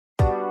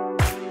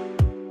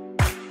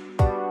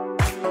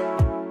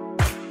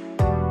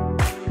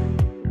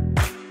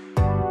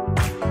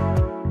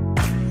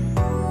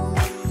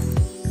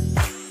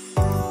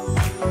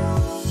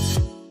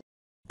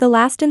The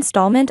last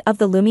installment of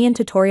the Lumion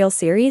tutorial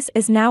series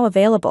is now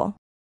available.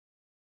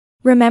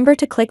 Remember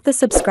to click the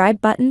subscribe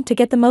button to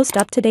get the most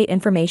up-to-date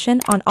information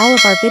on all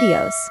of our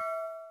videos.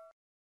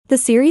 The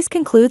series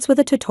concludes with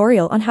a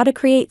tutorial on how to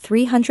create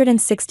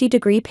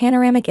 360-degree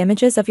panoramic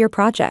images of your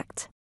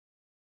project.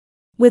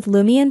 With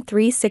Lumion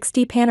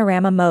 360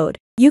 Panorama mode,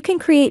 you can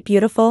create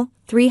beautiful,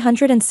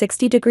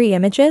 360-degree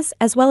images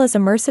as well as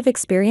immersive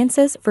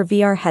experiences for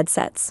VR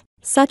headsets,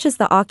 such as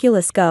the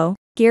Oculus Go,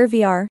 Gear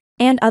VR,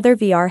 and other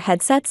VR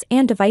headsets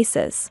and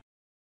devices.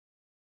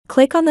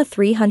 Click on the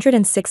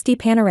 360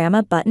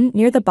 Panorama button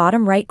near the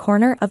bottom right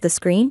corner of the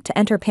screen to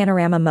enter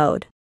Panorama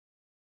mode.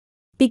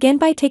 Begin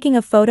by taking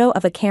a photo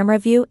of a camera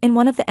view in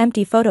one of the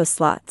empty photo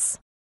slots.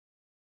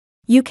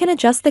 You can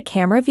adjust the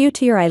camera view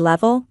to your eye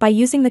level by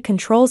using the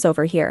controls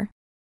over here.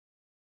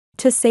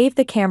 To save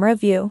the camera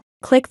view,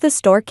 click the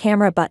Store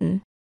Camera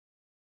button.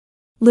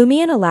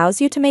 Lumion allows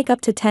you to make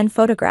up to 10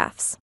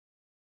 photographs.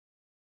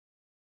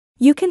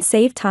 You can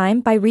save time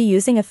by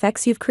reusing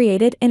effects you've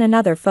created in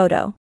another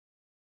photo.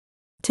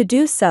 To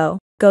do so,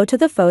 go to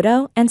the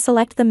photo and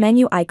select the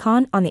menu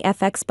icon on the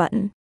FX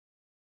button.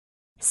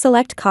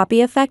 Select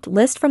Copy Effect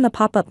List from the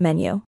pop-up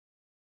menu.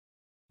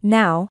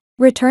 Now,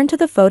 return to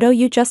the photo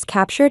you just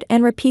captured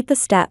and repeat the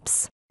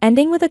steps,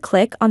 ending with a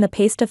click on the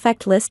Paste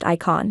Effect List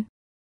icon.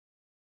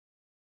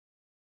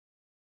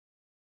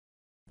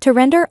 To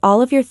render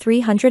all of your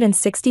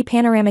 360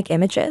 panoramic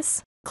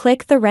images,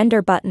 click the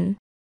Render button.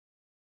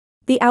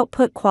 The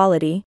output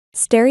quality,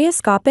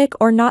 stereoscopic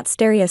or not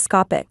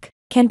stereoscopic,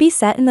 can be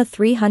set in the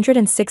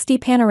 360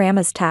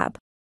 Panoramas tab.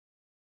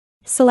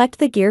 Select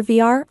the Gear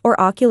VR or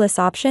Oculus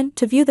option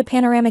to view the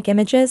panoramic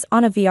images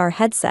on a VR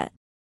headset.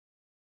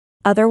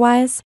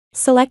 Otherwise,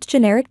 select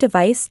generic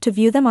device to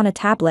view them on a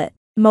tablet,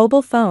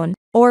 mobile phone,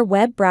 or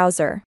web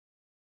browser.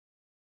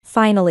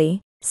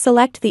 Finally,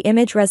 select the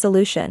image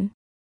resolution.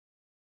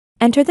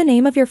 Enter the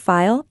name of your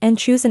file and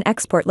choose an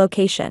export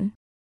location.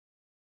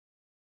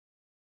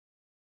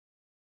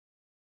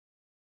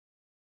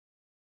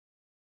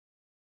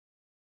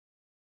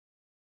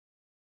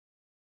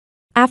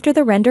 After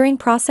the rendering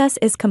process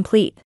is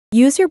complete,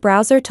 use your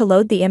browser to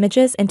load the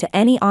images into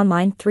any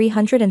online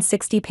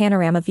 360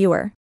 panorama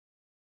viewer.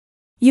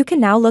 You can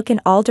now look in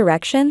all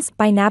directions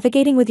by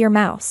navigating with your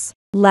mouse,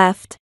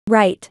 left,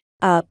 right,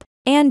 up,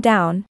 and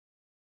down.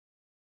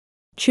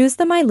 Choose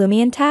the My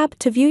Lumion tab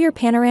to view your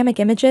panoramic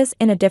images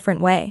in a different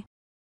way.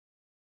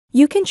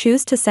 You can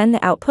choose to send the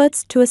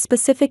outputs to a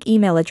specific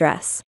email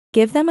address,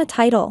 give them a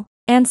title,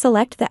 and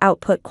select the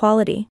output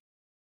quality.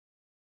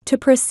 To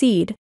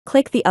proceed,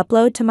 click the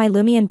Upload to My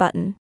Lumion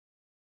button.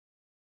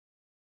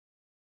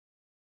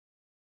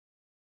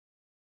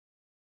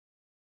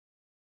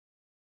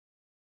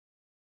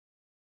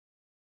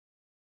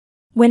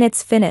 When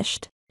it's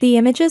finished, the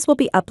images will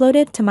be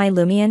uploaded to My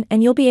Lumion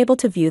and you'll be able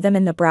to view them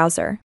in the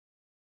browser.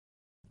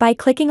 By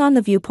clicking on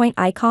the viewpoint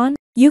icon,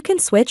 you can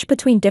switch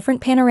between different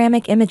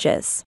panoramic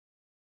images.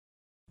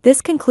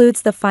 This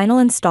concludes the final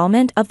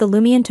installment of the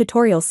Lumion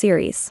tutorial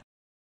series.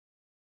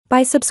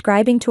 By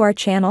subscribing to our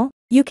channel,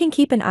 you can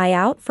keep an eye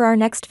out for our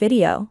next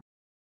video.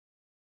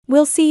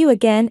 We'll see you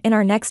again in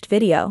our next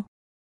video.